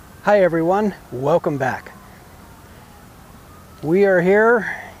Hi everyone, welcome back. We are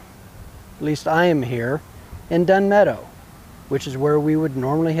here, at least I am here, in Dunn Meadow, which is where we would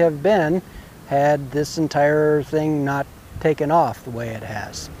normally have been had this entire thing not taken off the way it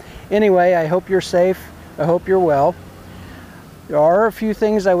has. Anyway, I hope you're safe, I hope you're well. There are a few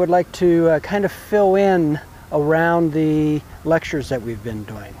things I would like to kind of fill in around the lectures that we've been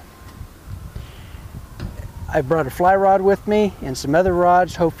doing. I brought a fly rod with me and some other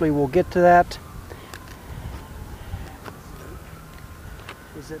rods. Hopefully we'll get to that.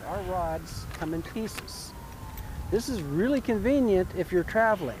 Is that our rods come in pieces. This is really convenient if you're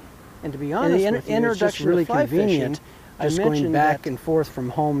traveling. And to be honest with you, it's just really convenient just going back and forth from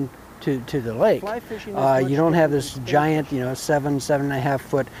home to the lake. You don't have this giant, 7.5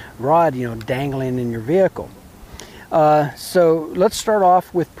 foot rod, dangling in your vehicle. So let's start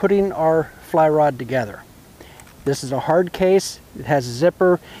off with putting our fly rod together. This is a hard case. It has a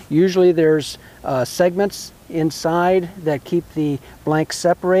zipper. Usually there's segments inside that keep the blanks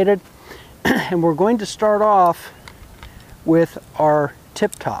separated. And we're going to start off with our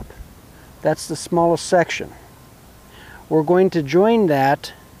tip top. That's the smallest section. We're going to join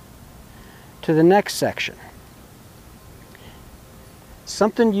that to the next section.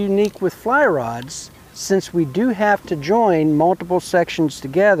 Something unique with fly rods, since we do have to join multiple sections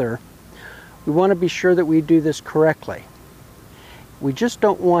together, we want to be sure that we do this correctly. We just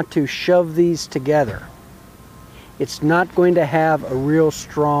don't want to shove these together. It's not going to have a real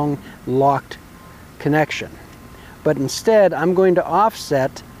strong locked connection. But instead, I'm going to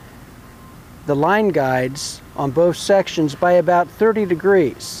offset the line guides on both sections by about 30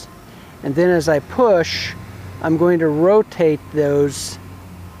 degrees. And then as I push, I'm going to rotate those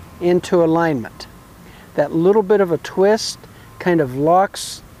into alignment. That little bit of a twist kind of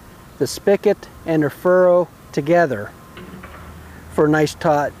locks the spigot and the furrow together for a nice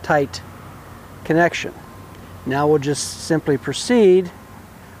tight connection. Now we'll just simply proceed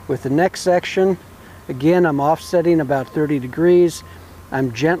with the next section. Again, I'm offsetting about 30 degrees.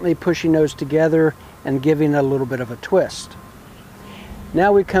 I'm gently pushing those together and giving a little bit of a twist.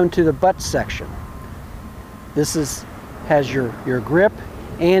 Now we come to the butt section. This has your grip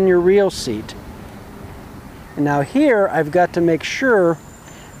and your reel seat. And now here I've got to make sure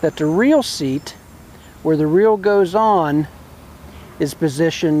that the reel seat, where the reel goes on, is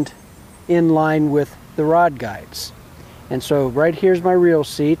positioned in line with the rod guides. And so right here's my reel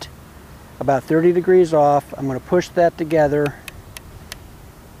seat, about 30 degrees off. I'm going to push that together,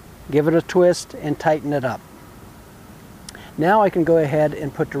 give it a twist, and tighten it up. Now I can go ahead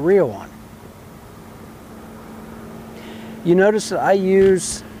and put the reel on. You notice that I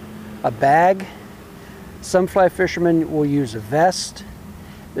use a bag. Some fly fishermen will use a vest.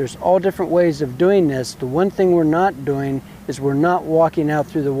 There's all different ways of doing this. The one thing we're not doing is we're not walking out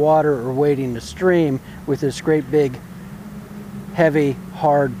through the water or wading the stream with this great big, heavy,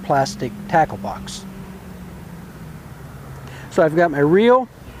 hard plastic tackle box. So I've got my reel.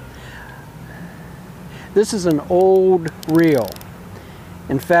 This is an old reel.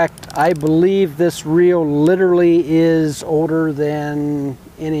 In fact, I believe this reel literally is older than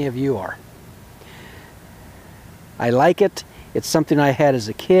any of you are. I like it. It's something I had as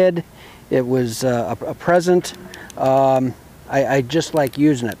a kid. It was a present. I just like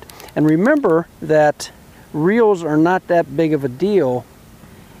using it. And remember that reels are not that big of a deal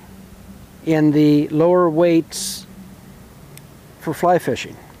in the lower weights for fly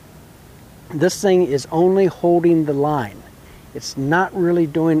fishing. This thing is only holding the line. It's not really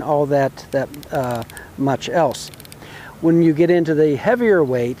doing all that much else. When you get into the heavier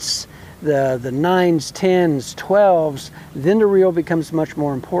weights, the 9s, 10s, 12s, then the reel becomes much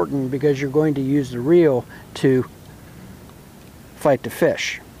more important because you're going to use the reel to fight the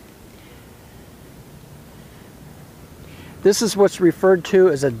fish. This is what's referred to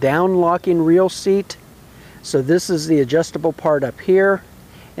as a down-locking reel seat. So this is the adjustable part up here,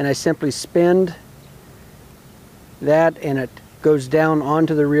 and I simply spin that and it goes down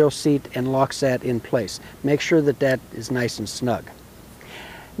onto the reel seat and locks that in place. Make sure that that is nice and snug.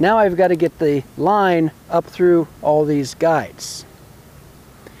 Now I've got to get the line up through all these guides.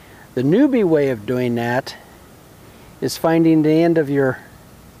 The newbie way of doing that is finding the end of your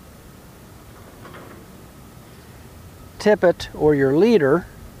tippet or your leader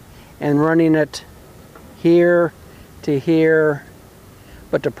and running it here to here.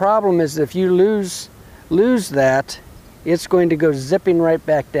 But the problem is if you lose that, it's going to go zipping right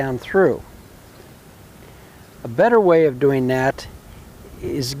back down through. A better way of doing that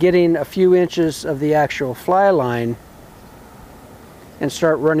is getting a few inches of the actual fly line and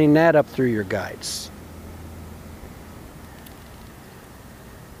start running that up through your guides.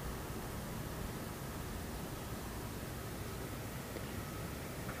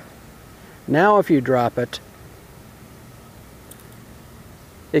 Now if you drop it,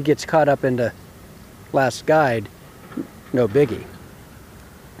 it gets caught up into last guide, no biggie.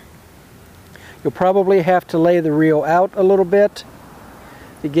 You'll probably have to lay the reel out a little bit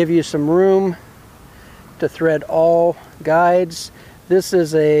to give you some room to thread all guides. This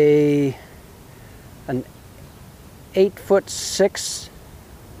is an 8'6"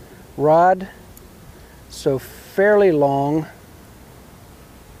 rod, so fairly long.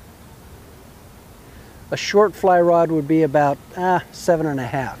 A short fly rod would be about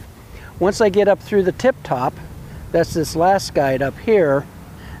 7.5. Once I get up through the tip top, that's this last guide up here,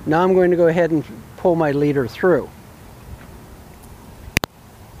 now I'm going to go ahead and pull my leader through.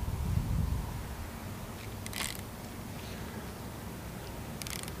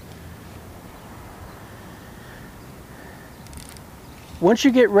 Once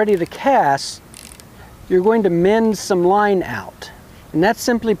you get ready to cast, you're going to mend some line out. And that's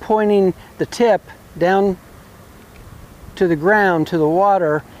simply pointing the tip down to the ground, to the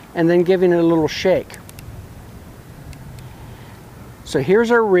water, and then giving it a little shake. So here's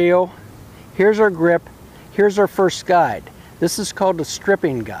our reel, here's our grip, here's our first guide. This is called the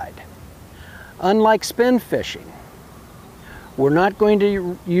stripping guide. Unlike spin fishing, we're not going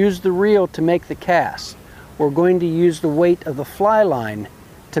to use the reel to make the cast. We're going to use the weight of the fly line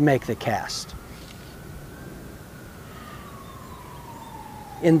to make the cast.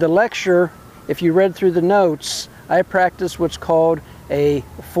 In the lecture, if you read through the notes, I practice what's called a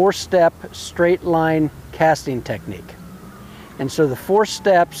 4-step straight line casting technique. And so the 4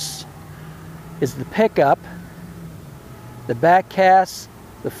 steps is the pickup, the back cast,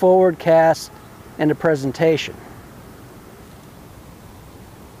 the forward cast, and the presentation.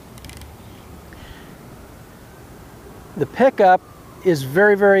 The pickup is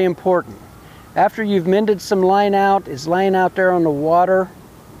very, very important. After you've mended some line out, it's laying out there on the water,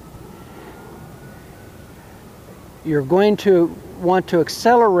 you're going to want to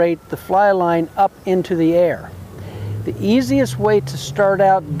accelerate the fly line up into the air. The easiest way to start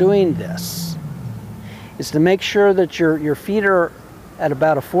out doing this is to make sure that your feet are at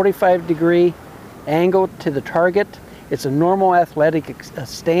about a 45-degree angle to the target. It's a normal athletic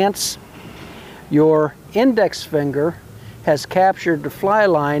stance. Your index finger has captured the fly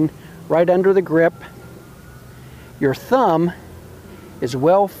line right under the grip. Your thumb is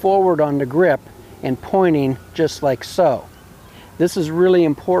well forward on the grip and pointing just like so. This is really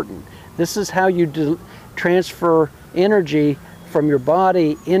important. This is how you transfer energy from your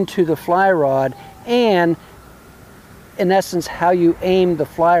body into the fly rod, and in essence how you aim the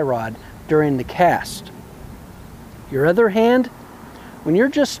fly rod during the cast. Your other hand, when you're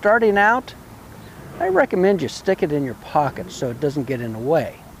just starting out, I recommend you stick it in your pocket so it doesn't get in the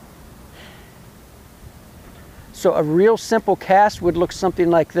way. So a real simple cast would look something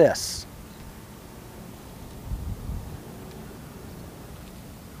like this.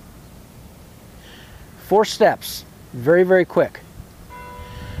 Four steps, very, very quick.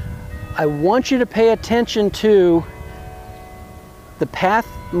 I want you to pay attention to the path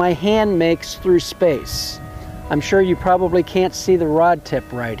my hand makes through space. I'm sure you probably can't see the rod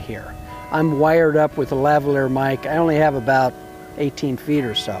tip right here. I'm wired up with a lavalier mic. I only have about 18 feet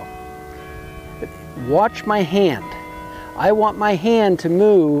or so. But watch my hand. I want my hand to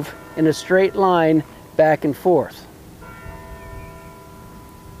move in a straight line back and forth.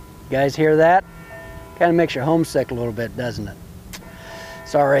 You guys hear that? Kind of makes you homesick a little bit, doesn't it?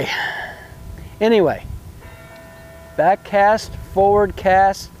 Sorry. Anyway, back cast, forward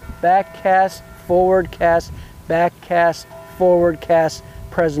cast, back cast, forward cast, back cast, forward cast,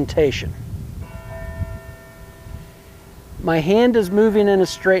 presentation. My hand is moving in a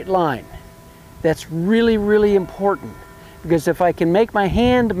straight line. That's really, really important, because if I can make my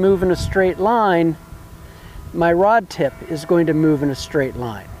hand move in a straight line, my rod tip is going to move in a straight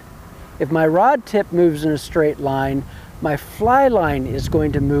line. If my rod tip moves in a straight line, my fly line is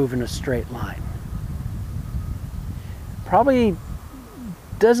going to move in a straight line. Probably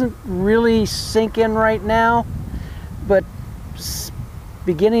doesn't really sink in right now, but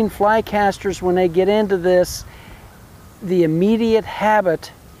beginning fly casters, when they get into this, the immediate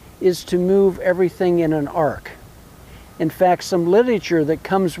habit is to move everything in an arc. In fact, some literature that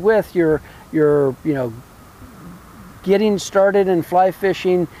comes with your getting started in fly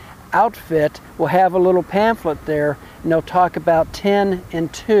fishing outfit will have a little pamphlet there, and they'll talk about 10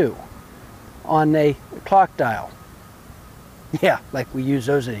 and 2 on a clock dial. Yeah, like we use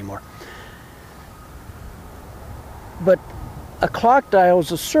those anymore. But a clock dial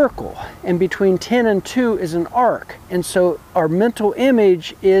is a circle, and between 10 and 2 is an arc. And so our mental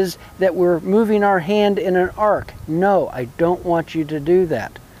image is that we're moving our hand in an arc. No, I don't want you to do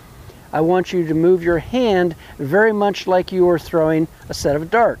that. I want you to move your hand very much like you were throwing a set of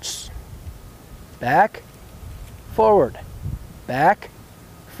darts. Back, forward, back,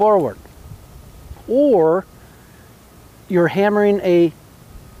 forward. Or you're hammering a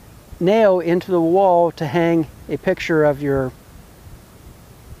nail into the wall to hang a picture of your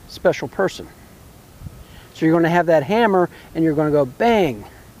special person. So you're going to have that hammer and you're going to go bang,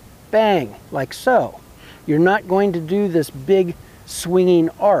 bang, like so. You're not going to do this big swinging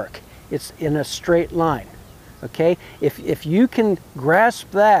arc. It's in a straight line. Okay? If you can grasp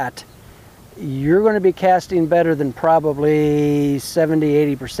that, you're going to be casting better than probably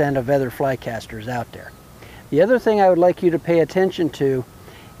 70–80% of other fly casters out there. The other thing I would like you to pay attention to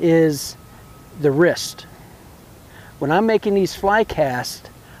is the wrist. When I'm making these fly casts,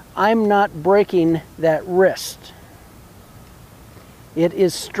 I'm not breaking that wrist. It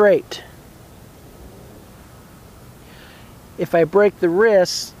is straight. If I break the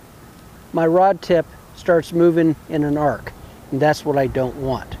wrist, my rod tip starts moving in an arc, and that's what I don't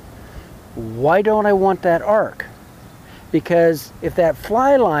want. Why don't I want that arc? Because if that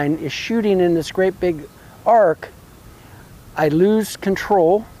fly line is shooting in this great big arc, I lose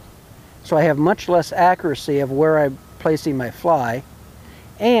control, so I have much less accuracy of where I'm placing my fly,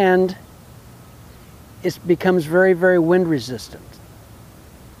 and it becomes very, very wind resistant.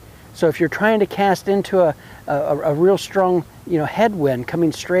 So if you're trying to cast into a real strong, headwind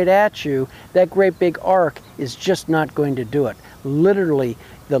coming straight at you, that great big arc is just not going to do it. Literally,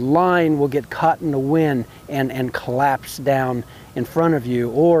 the line will get caught in the wind and collapse down in front of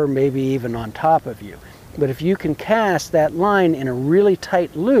you, or maybe even on top of you. But if you can cast that line in a really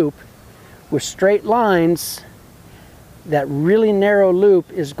tight loop with straight lines, that really narrow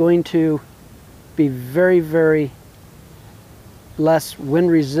loop is going to be very, very less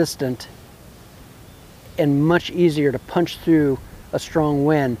wind resistant and much easier to punch through a strong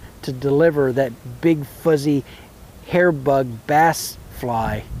wind to deliver that big fuzzy hair bug bass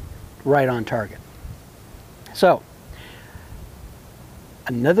fly right on target. So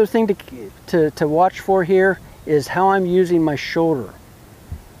another thing to watch for here is how I'm using my shoulder.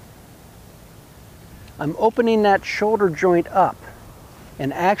 I'm opening that shoulder joint up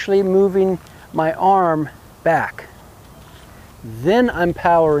and actually moving my arm back. Then I'm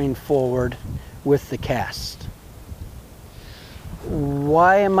powering forward with the cast.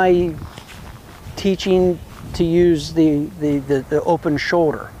 Why am I teaching to use the open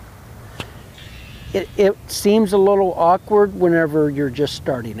shoulder? It seems a little awkward whenever you're just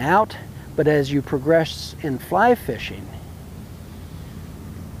starting out, but as you progress in fly fishing,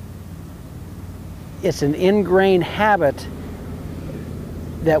 it's an ingrained habit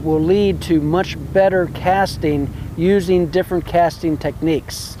that will lead to much better casting using different casting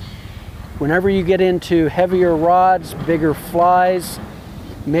techniques. Whenever you get into heavier rods, bigger flies,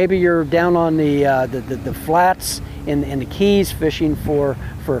 maybe you're down on the flats in the Keys fishing for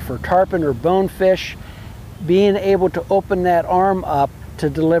tarpon or bonefish, being able to open that arm up to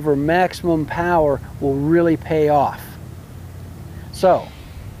deliver maximum power will really pay off. So,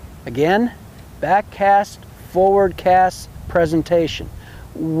 again, back cast, forward cast, presentation.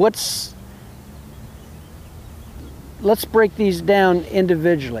 Let's break these down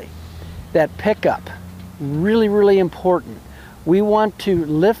individually. That pickup, really, really important. We want to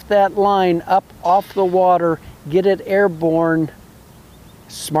lift that line up off the water, get it airborne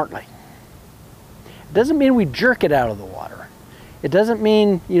smartly. It doesn't mean we jerk it out of the water. It doesn't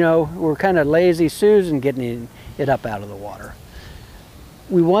mean, we're kind of lazy Susan getting it up out of the water.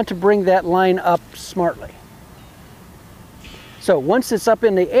 We want to bring that line up smartly. So once it's up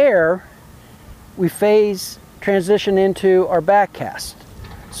in the air, we transition into our back cast.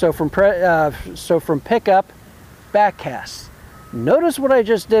 So from pickup, back cast. Notice what I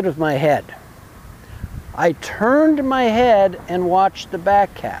just did with my head. I turned my head and watched the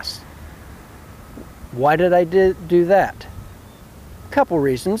back cast. Why did I do that? A couple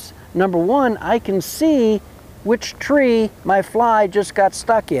reasons. Number one, I can see which tree my fly just got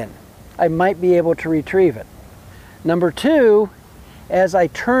stuck in. I might be able to retrieve it. Number two, as I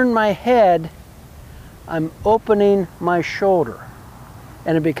turn my head, I'm opening my shoulder,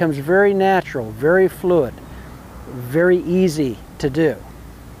 and it becomes very natural, very fluid, very easy to do.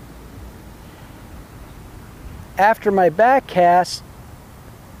 After my back cast,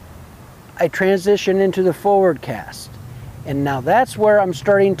 I transition into the forward cast, and now that's where I'm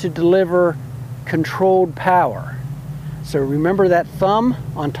starting to deliver controlled power. So remember that thumb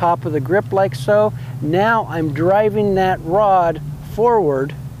on top of the grip like so? Now I'm driving that rod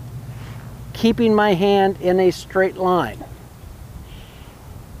forward, keeping my hand in a straight line.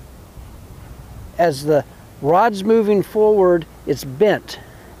 As the rod's moving forward, it's bent.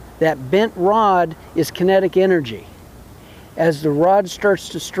 That bent rod is kinetic energy. As the rod starts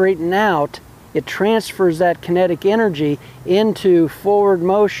to straighten out, it transfers that kinetic energy into forward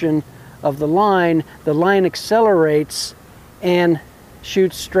motion of the line. The line accelerates and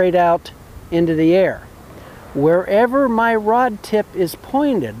shoots straight out into the air. Wherever my rod tip is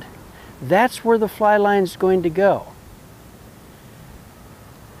pointed, that's where the fly line is going to go.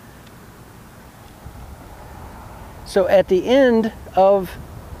 So at the end of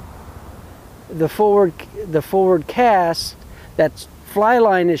the forward cast, that fly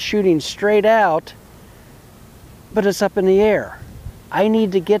line is shooting straight out, but it's up in the air. I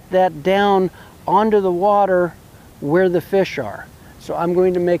need to get that down onto the water where the fish are. So I'm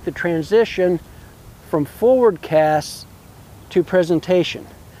going to make the transition from forward cast to presentation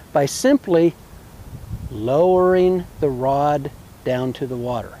by simply lowering the rod down to the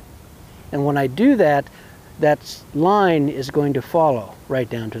water. And when I do that, that line is going to follow right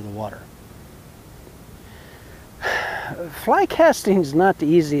down to the water. Fly casting is not the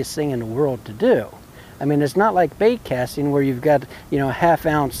easiest thing in the world to do. I mean, it's not like bait casting where you've got, a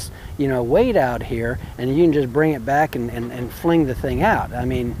half-ounce, weight out here and you can just bring it back and fling the thing out. I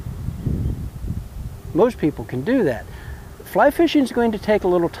mean, most people can do that. Fly fishing is going to take a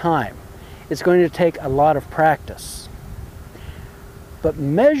little time. It's going to take a lot of practice. But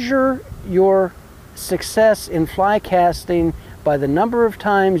measure your success in fly casting by the number of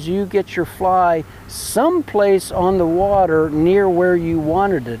times you get your fly someplace on the water near where you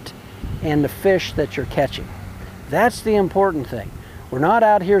wanted it and the fish that you're catching. That's the important thing. We're not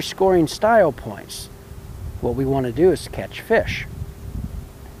out here scoring style points. What we want to do is catch fish.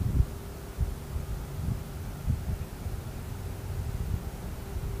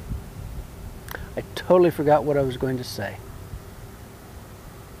 I totally forgot what I was going to say.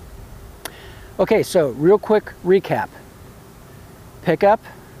 Okay, so real quick recap. Pick up,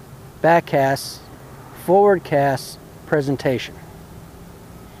 back cast, forward cast, presentation.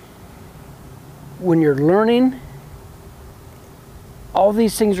 When you're learning, all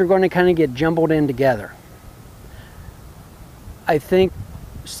these things are going to kind of get jumbled in together. I think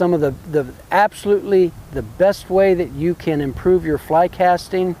some of the absolutely the best way that you can improve your fly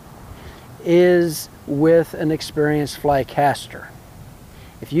casting is with an experienced fly caster.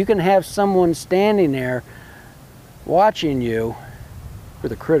 If you can have someone standing there watching you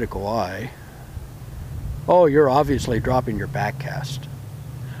with a critical eye, oh, you're obviously dropping your back cast.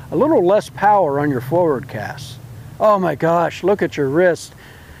 A little less power on your forward cast. Oh my gosh, look at your wrist.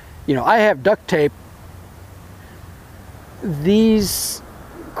 I have duct tape. These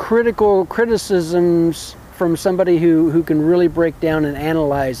criticisms from somebody who can really break down and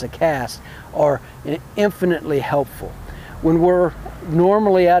analyze a cast are infinitely helpful. When we're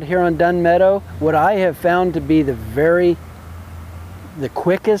normally out here on Dunn Meadow, what I have found to be the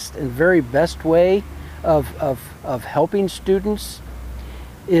quickest and very best way of helping students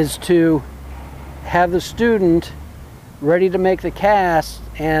is to have the student ready to make the cast,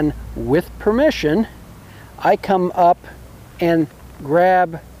 and with permission, I come up and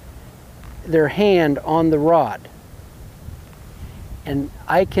grab their hand on the rod. And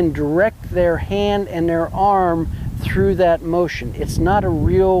I can direct their hand and their arm through that motion. It's not a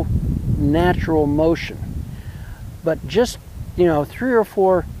real natural motion. But just, 3 or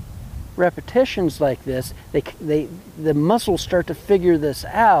 4 repetitions like this, the muscles start to figure this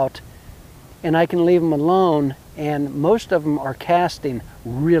out, and I can leave them alone, and most of them are casting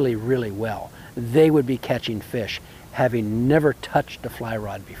really, really well. They would be catching fish, having never touched a fly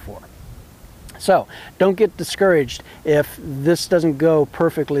rod before. So don't get discouraged if this doesn't go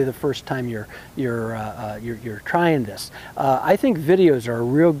perfectly the first time you're trying this. I think videos are a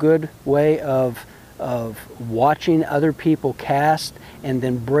real good way of watching other people cast and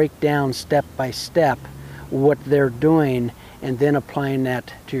then break down step by step what they're doing and then applying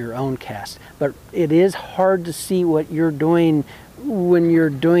that to your own cast. But it is hard to see what you're doing when you're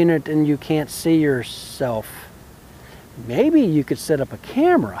doing it and you can't see yourself. Maybe you could set up a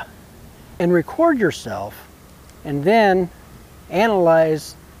camera and record yourself and then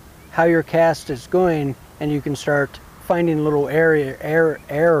analyze how your cast is going, and you can start finding little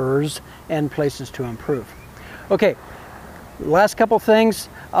errors and places to improve. Okay, last couple things.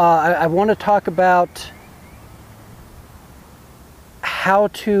 I want to talk about how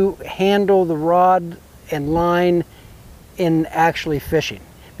to handle the rod and line in actually fishing,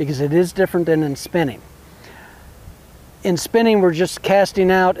 because it is different than in spinning. In spinning, we're just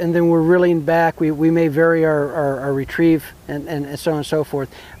casting out and then we're reeling back. We may vary our retrieve and so on and so forth.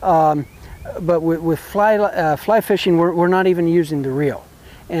 But with fly fishing, we're not even using the reel.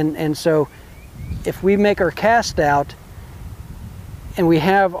 And so if we make our cast out and we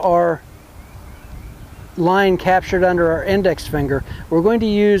have our line captured under our index finger, we're going to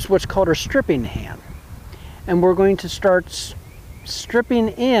use what's called our stripping hand. And we're going to start stripping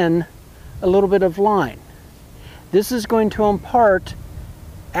in a little bit of line. This is going to impart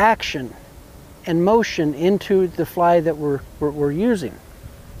action and motion into the fly that we're using.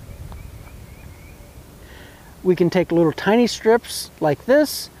 We can take little tiny strips like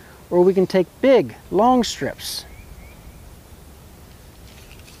this, or we can take big, long strips.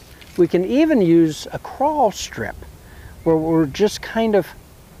 We can even use a crawl strip where we're just kind of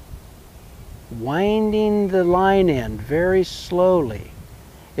winding the line in very slowly.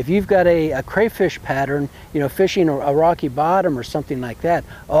 If you've got a crayfish pattern, fishing a rocky bottom or something like that,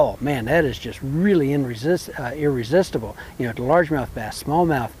 oh man, that is just really irresistible. The largemouth bass,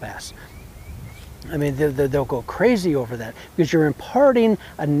 smallmouth bass, I mean, they'll go crazy over that because you're imparting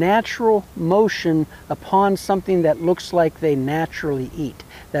a natural motion upon something that looks like they naturally eat.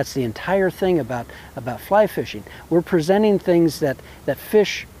 That's the entire thing about fly fishing. We're presenting things that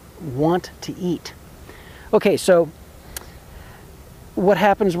fish want to eat. Okay, so what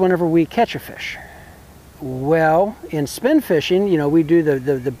happens whenever we catch a fish? Well, in spin fishing, we do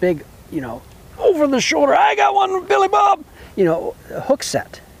the big, over the shoulder, I got one, Billy Bob, hook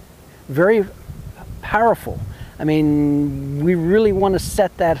set. Very powerful. I mean, we really want to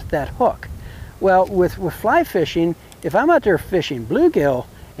set that hook. Well, with fly fishing, if I'm out there fishing bluegill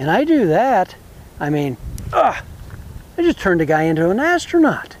and I do that, I mean, I just turned the guy into an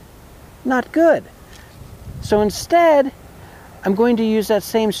astronaut. Not good. So instead, I'm going to use that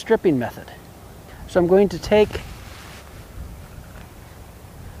same stripping method. So I'm going to take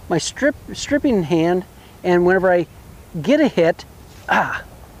my stripping hand, and whenever I get a hit,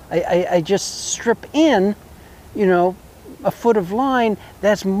 I just strip in, a foot of line.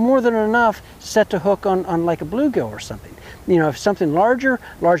 That's more than enough set to hook on like a bluegill or something. If something larger,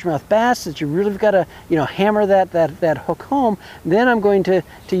 largemouth bass, that you really got to, hammer that hook home, then I'm going to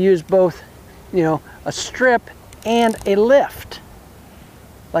use both, a strip and a lift,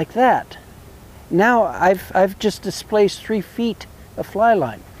 like that. Now I've just displaced 3 feet of fly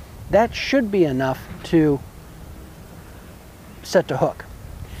line. That should be enough to set to hook.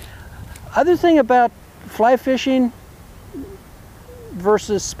 Other thing about fly fishing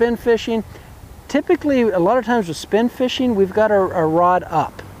versus spin fishing, typically a lot of times with spin fishing we've got our rod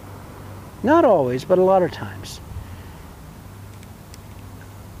up. Not always, but a lot of times.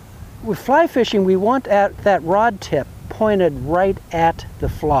 With fly fishing, we want that rod tip pointed right at the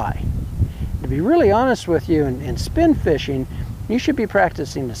fly. To be really honest with you, in spin fishing, you should be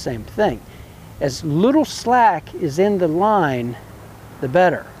practicing the same thing. As little slack is in the line, the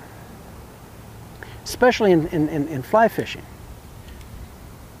better. Especially in fly fishing.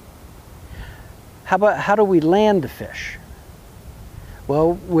 How do we land the fish?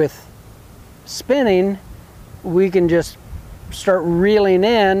 Well, with spinning, we can just start reeling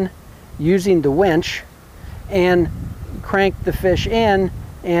in using the winch and crank the fish in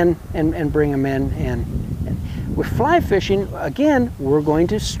and bring them in. And with fly fishing, again, we're going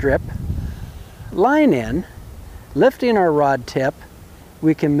to strip line in, lifting our rod tip.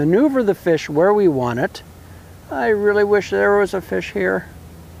 We can maneuver the fish where we want it. I really wish there was a fish here.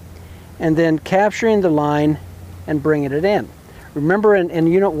 And then capturing the line and bringing it in. Remember in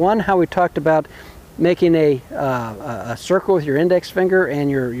Unit 1 how we talked about making a circle with your index finger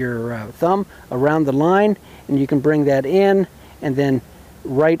and your thumb around the line, and you can bring that in and then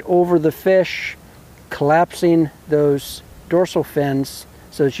right over the fish, collapsing those dorsal fins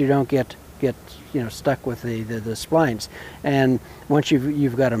so that you don't get stuck with the splines. And once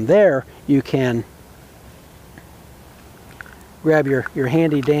you've got them there, you can grab your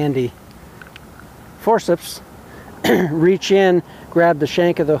handy dandy forceps, reach in, grab the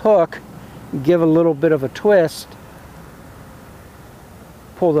shank of the hook, give a little bit of a twist,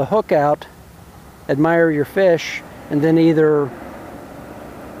 pull the hook out, admire your fish, and then either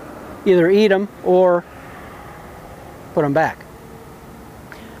eat them or put them back.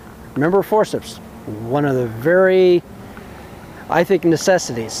 Remember forceps, one of the very, I think,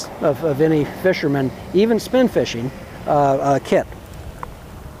 necessities of any fisherman, even spin fishing, kit.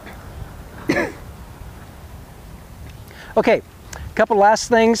 Okay, a couple last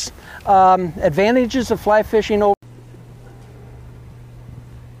things. Advantages of fly fishing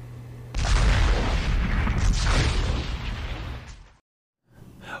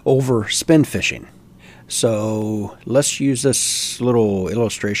over spin fishing. So let's use this little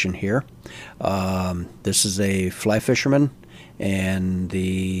illustration here. This is a fly fisherman, and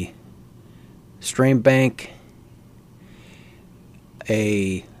the stream bank,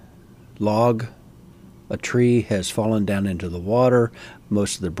 a log a tree has fallen down into the water,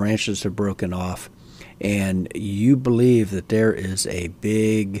 most of the branches have broken off, and you believe that there is a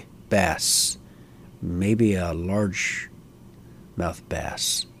big bass, maybe a largemouth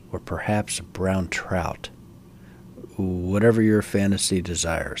bass, or perhaps a brown trout, whatever your fantasy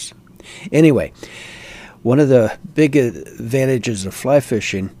desires. Anyway, one of the big advantages of fly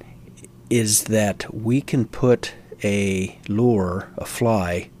fishing is that we can put a lure, a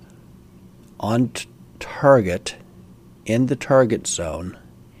fly, on target in the target zone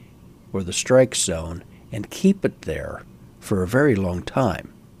or the strike zone and keep it there for a very long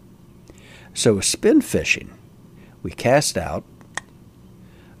time. So with spin fishing, we cast out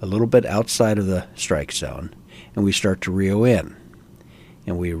a little bit outside of the strike zone and we start to reel in.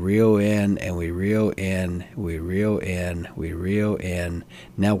 And we reel in, and we reel in, we reel in, we reel in.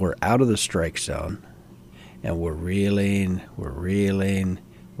 Now we're out of the strike zone, and we're reeling, we're reeling,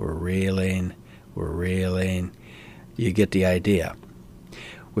 we're reeling, we're reeling. You get the idea.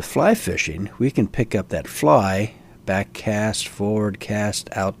 With fly fishing, we can pick up that fly, back cast, forward cast,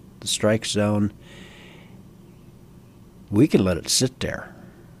 out the strike zone. We can let it sit there.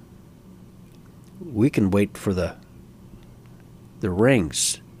 We can wait for the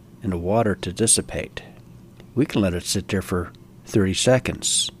rings in the water to dissipate. We can let it sit there for 30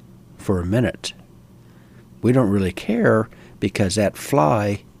 seconds, for a minute. We don't really care because that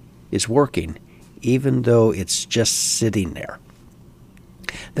fly is working, even though it's just sitting there.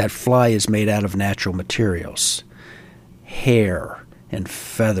 That fly is made out of natural materials, hair and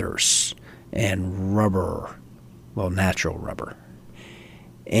feathers and rubber, well, natural rubber.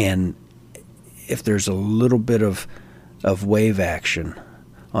 And if there's a little bit of wave action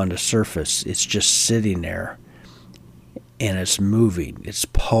on the surface, it's just sitting there and it's moving, it's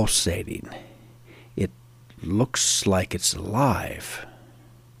pulsating. It looks like it's alive.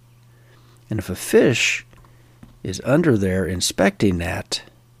 And if a fish is under there inspecting that,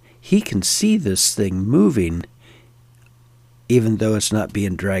 he can see this thing moving even though it's not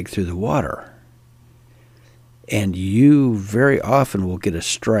being dragged through the water. And you very often will get a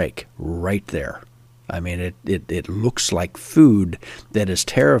strike right there. I mean, it looks like food that is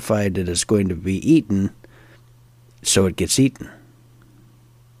terrified that it's going to be eaten, so it gets eaten.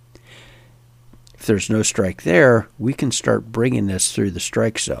 If there's no strike there, we can start bringing this through the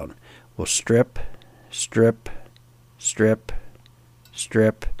strike zone. We'll strip, strip, strip,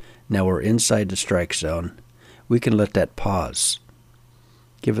 strip. Now we're inside the strike zone. We can let that pause.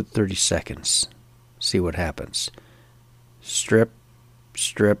 Give it 30 seconds. See what happens. Strip,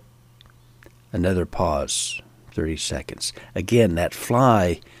 strip. Another pause, 30 seconds. Again, that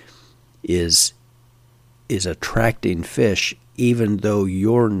fly is attracting fish even though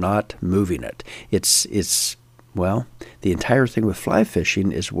you're not moving it. Well, the entire thing with fly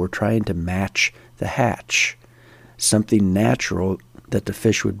fishing is we're trying to match the hatch. Something natural that the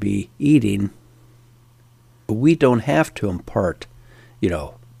fish would be eating. We don't have to impart,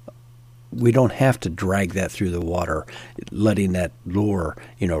 we don't have to drag that through the water, letting that lure,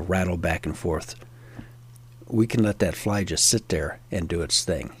 rattle back and forth. We can let that fly just sit there and do its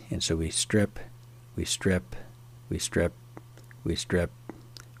thing. And so we strip, we strip, we strip, we strip,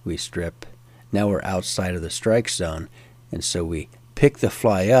 we strip. Now we're outside of the strike zone. And so we pick the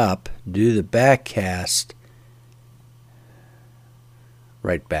fly up, do the back cast,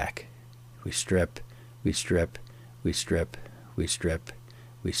 right back. We strip, we strip, we strip, we strip,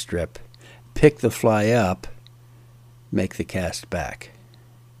 we strip. Pick the fly up, make the cast back.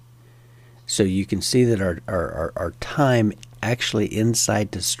 So you can see that our time actually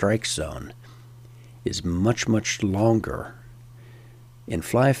inside the strike zone is much, much longer in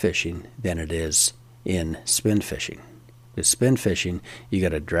fly fishing than it is in spin fishing. With spin fishing, you got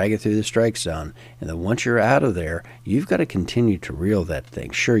to drag it through the strike zone, and then once you're out of there, you've got to continue to reel that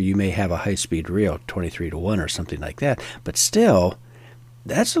thing. Sure, you may have a high-speed reel, 23-to-1 or something like that, but still,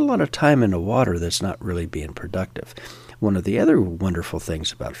 that's a lot of time in the water that's not really being productive. One of the other wonderful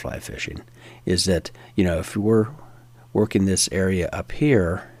things about fly fishing is that, if we're working this area up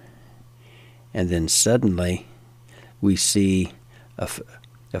here, and then suddenly we see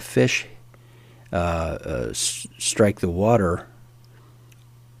a fish strike the water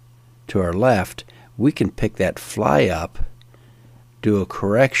to our left, we can pick that fly up, do a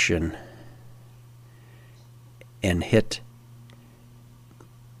correction, and hit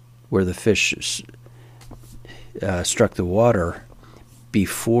where the fish struck the water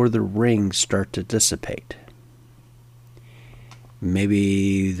before the rings start to dissipate.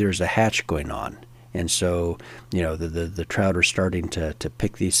 Maybe there's a hatch going on, and so the trout are starting to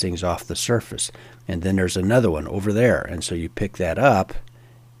pick these things off the surface, and then there's another one over there, and so you pick that up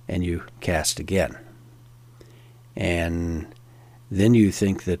and you cast again. and then you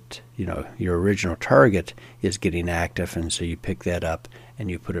think that, you know, your original target is getting active, and so you pick that up and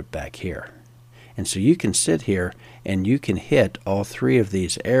you put it back here. And so you can sit here and you can hit all three of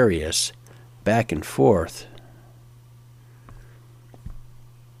these areas back and forth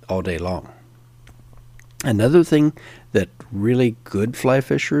all day long. Another thing that really good fly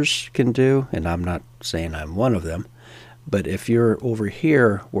fishers can do, and I'm not saying I'm one of them, but if you're over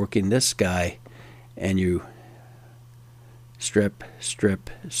here working this guy and you strip,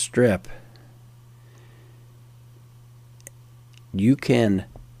 strip, strip, you can,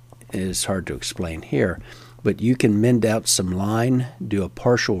 it's hard to explain here, but you can mend out some line, do a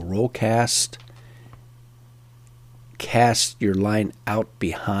partial roll cast, cast your line out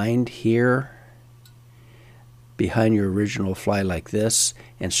behind here, behind your original fly like this,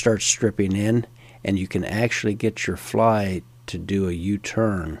 and start stripping in, and you can actually get your fly to do a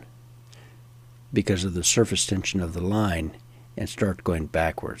U-turn because of the surface tension of the line and start going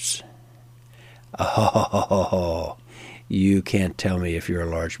backwards. Oh, you can't tell me if you're a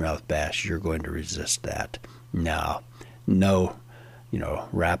largemouth bass you're going to resist that. No, you know,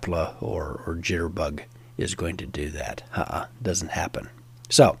 Rapala or Jitterbug is going to do that. Doesn't happen.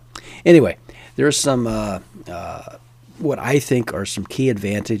 So, anyway, there's some what I think are some key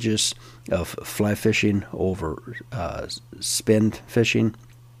advantages of fly fishing over spin fishing.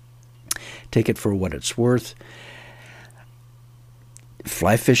 Take it for what it's worth.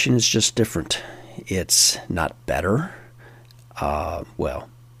 Fly fishing is just different. It's not better. Well,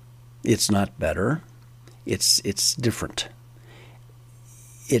 it's not better. It's different.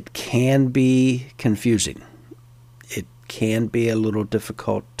 It can be confusing. It can be a little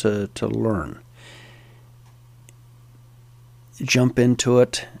difficult to learn. Jump into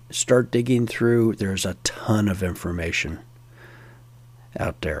it, start digging through. There's a ton of information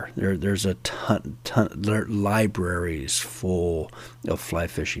out there. There's a ton libraries full of fly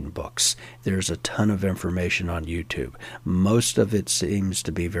fishing books. There's a ton of information on YouTube. Most of it seems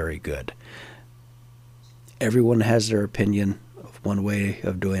to be very good. Everyone has their opinion of one way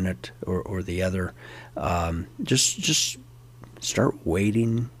of doing it or the other. Just start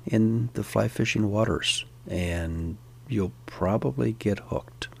wading in the fly fishing waters, and you'll probably get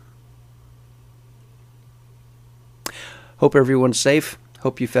hooked. Hope everyone's safe.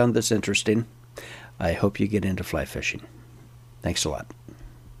 Hope you found this interesting. I hope you get into fly fishing. Thanks a lot.